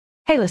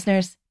Hey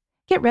listeners,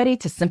 get ready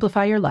to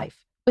simplify your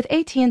life with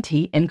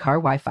AT&T in-car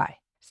Wi-Fi.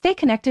 Stay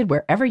connected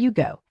wherever you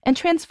go and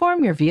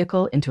transform your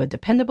vehicle into a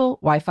dependable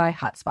Wi-Fi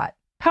hotspot.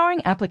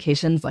 Powering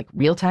applications like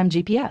real-time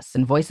GPS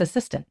and voice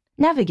assistant,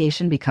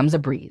 navigation becomes a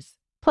breeze.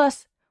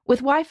 Plus,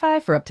 with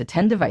Wi-Fi for up to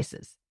 10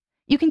 devices,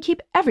 you can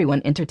keep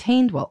everyone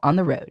entertained while on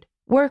the road,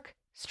 work,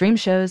 stream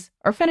shows,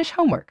 or finish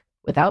homework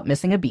without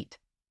missing a beat.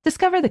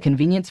 Discover the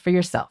convenience for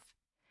yourself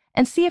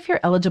and see if you're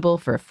eligible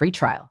for a free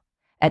trial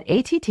at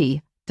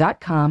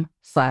att.com/in-car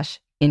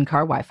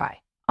Wi-Fi.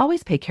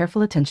 Always pay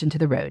careful attention to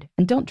the road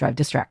and don't drive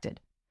distracted.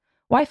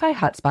 Wi-Fi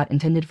hotspot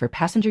intended for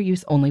passenger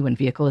use only when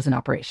vehicle is in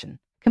operation.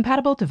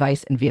 Compatible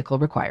device and vehicle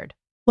required.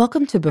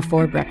 Welcome to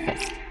Before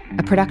Breakfast,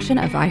 a production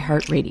of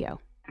iHeartRadio.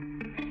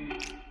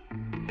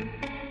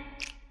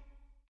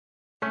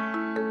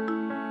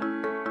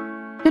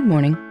 Good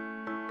morning.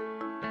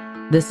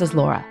 This is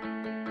Laura.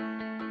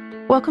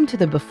 Welcome to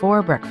the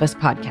Before Breakfast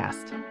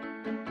podcast.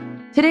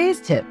 Today's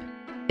tip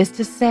is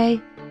to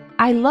say,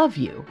 I love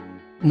you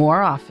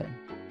more often.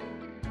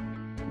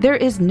 There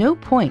is no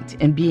point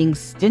in being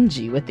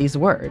stingy with these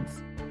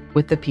words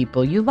with the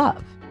people you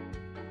love.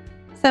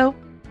 So,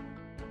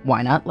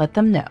 why not let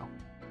them know?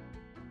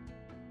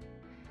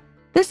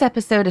 This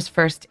episode is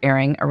first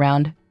airing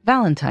around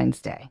Valentine's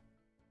Day.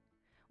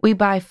 We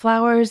buy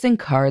flowers and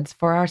cards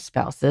for our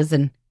spouses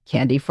and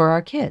candy for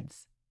our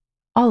kids,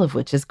 all of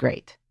which is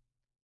great.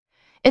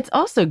 It's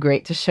also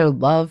great to show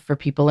love for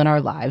people in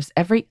our lives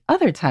every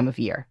other time of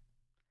year.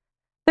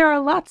 There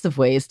are lots of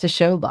ways to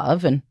show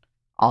love, and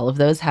all of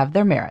those have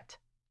their merit.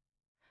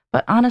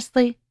 But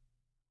honestly,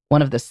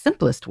 one of the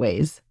simplest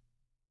ways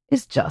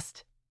is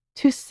just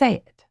to say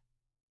it.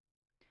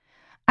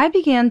 I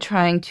began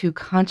trying to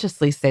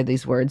consciously say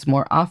these words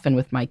more often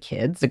with my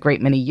kids a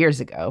great many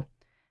years ago,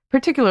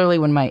 particularly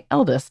when my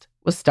eldest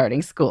was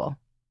starting school.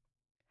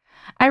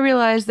 I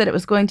realized that it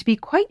was going to be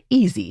quite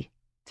easy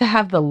to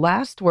have the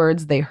last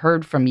words they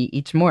heard from me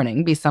each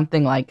morning be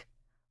something like,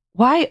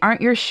 "Why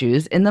aren't your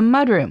shoes in the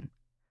mudroom?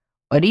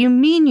 What do you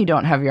mean you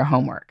don't have your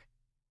homework?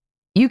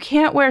 You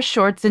can't wear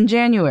shorts in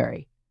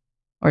January,"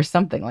 or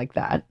something like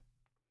that.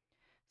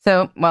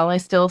 So while I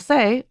still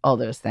say all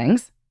those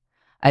things,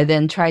 I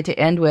then try to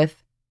end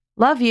with,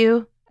 "Love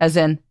you," as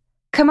in,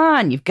 "Come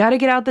on, you've got to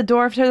get out the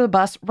door to the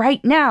bus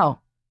right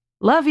now.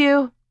 Love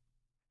you."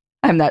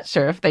 I'm not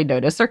sure if they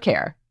notice or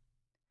care.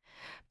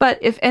 But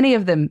if any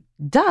of them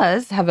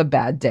does have a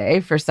bad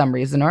day for some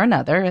reason or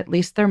another, at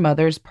least their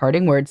mother's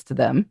parting words to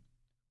them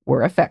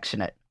were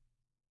affectionate.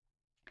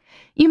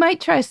 You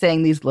might try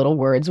saying these little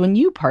words when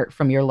you part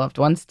from your loved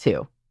ones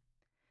too.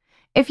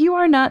 If you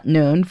are not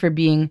known for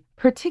being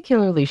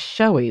particularly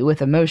showy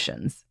with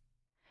emotions,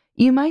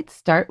 you might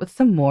start with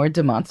some more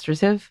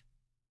demonstrative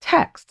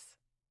texts.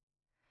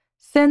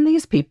 Send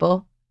these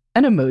people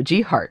an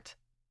emoji heart.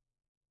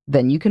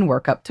 Then you can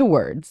work up to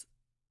words.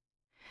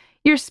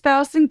 Your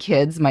spouse and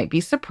kids might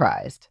be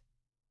surprised,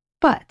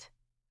 but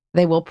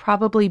they will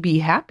probably be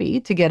happy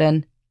to get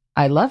an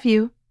 "I love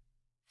you,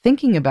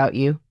 thinking about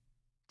you"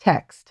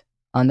 text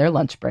on their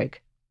lunch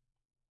break.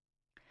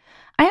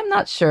 I am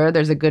not sure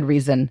there's a good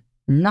reason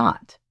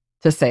not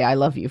to say "I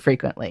love you"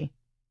 frequently.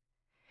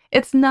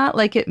 It's not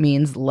like it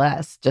means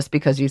less just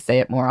because you say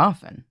it more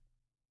often.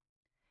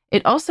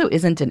 It also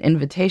isn't an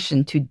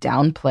invitation to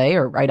downplay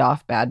or write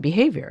off bad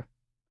behavior.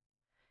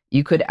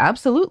 You could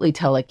absolutely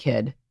tell a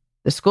kid,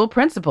 "The school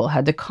principal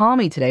had to call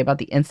me today about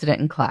the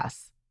incident in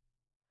class.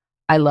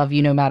 I love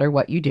you no matter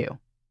what you do.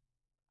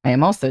 I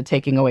am also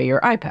taking away your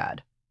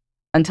iPad,"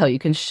 until you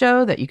can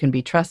show that you can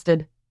be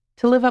trusted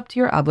to live up to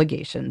your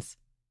obligations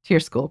to your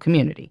school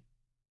community.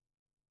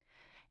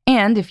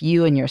 And if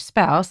you and your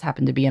spouse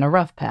happen to be in a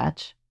rough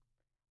patch,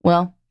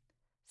 well,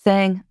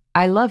 saying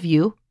 "I love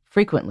you"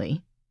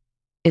 frequently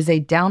is a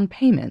down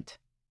payment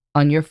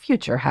on your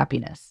future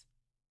happiness.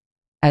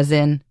 As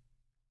in,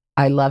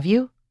 I love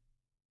you,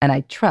 and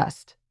I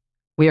trust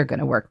we are going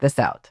to work this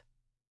out.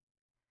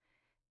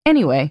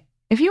 Anyway,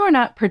 if you are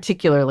not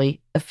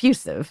particularly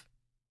effusive,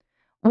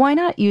 why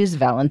not use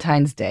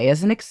Valentine's Day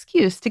as an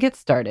excuse to get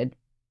started?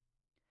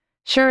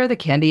 Sure, the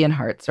candy and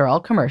hearts are all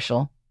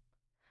commercial,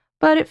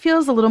 but it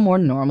feels a little more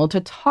normal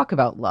to talk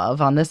about love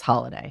on this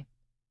holiday.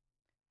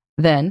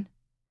 Then,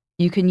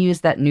 you can use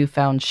that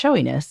newfound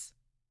showiness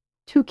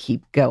to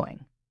keep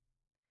going.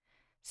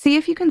 See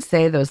if you can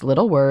say those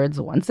little words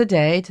once a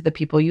day to the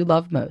people you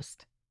love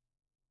most.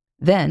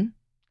 Then,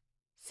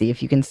 see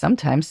if you can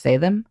sometimes say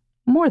them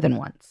more than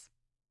once.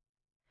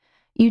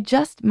 You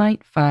just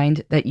might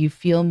find that you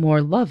feel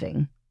more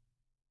loving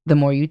the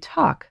more you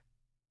talk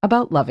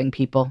about loving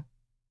people.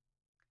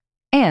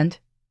 And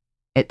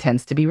it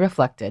tends to be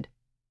reflected.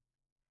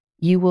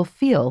 You will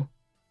feel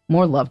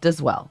more loved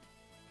as well.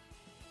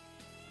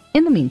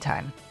 In the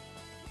meantime,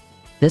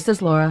 this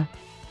is Laura.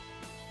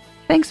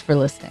 Thanks for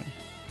listening.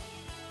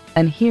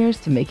 And here's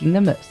to making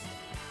the most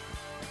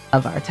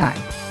of our time.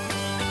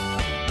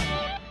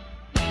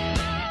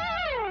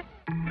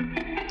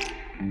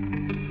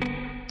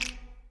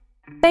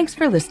 Thanks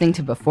for listening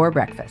to Before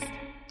Breakfast.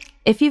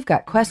 If you've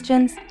got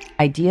questions,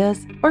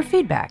 ideas, or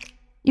feedback,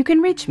 you can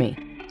reach me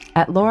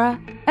at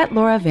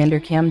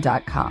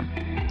laura@lauravanderkam.com.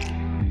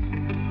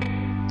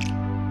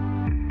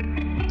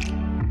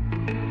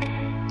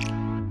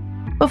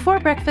 Before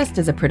Breakfast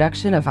is a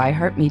production of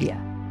iHeartMedia.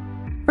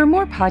 For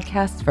more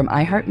podcasts from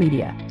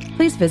iHeartMedia,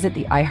 please visit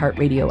the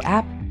iHeartRadio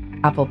app,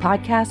 Apple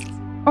Podcasts,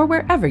 or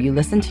wherever you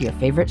listen to your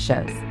favorite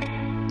shows.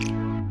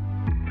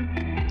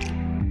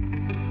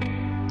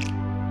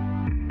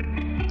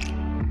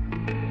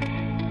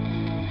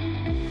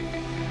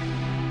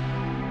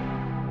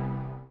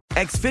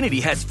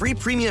 Xfinity has free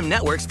premium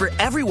networks for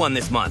everyone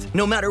this month,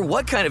 no matter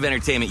what kind of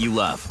entertainment you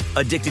love.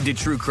 Addicted to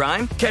true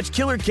crime? Catch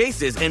killer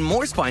cases and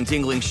more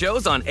spine-tingling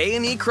shows on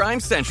A&E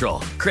Crime Central.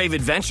 Crave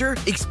adventure?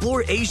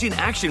 Explore Asian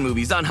action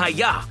movies on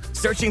Hi-YAH.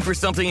 Searching for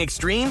something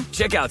extreme?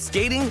 Check out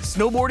skating,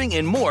 snowboarding,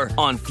 and more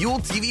on Fuel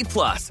TV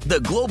Plus, the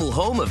global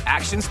home of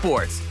action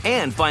sports.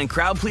 And find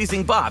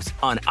crowd-pleasing bops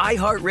on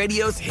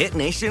iHeartRadio's Hit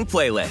Nation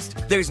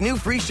playlist. There's new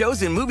free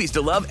shows and movies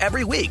to love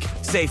every week.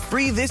 Say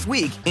free this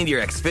week in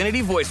your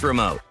Xfinity voice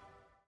remote.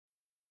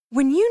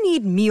 When you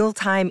need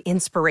mealtime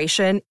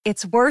inspiration,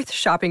 it's worth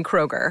shopping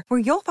Kroger, where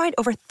you'll find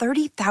over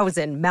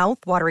 30,000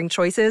 mouth-watering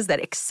choices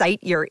that excite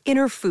your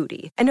inner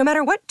foodie. And no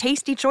matter what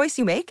tasty choice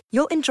you make,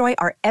 you'll enjoy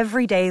our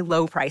everyday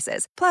low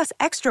prices, plus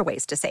extra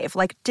ways to save,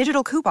 like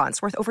digital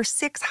coupons worth over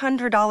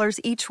 $600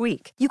 each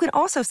week. You can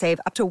also save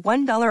up to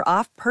 $1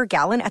 off per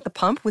gallon at the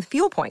pump with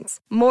fuel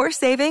points. More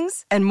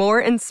savings and more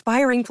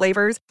inspiring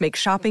flavors make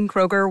shopping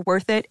Kroger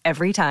worth it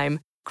every time.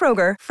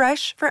 Kroger,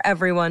 fresh for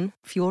everyone.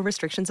 Fuel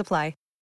restrictions apply.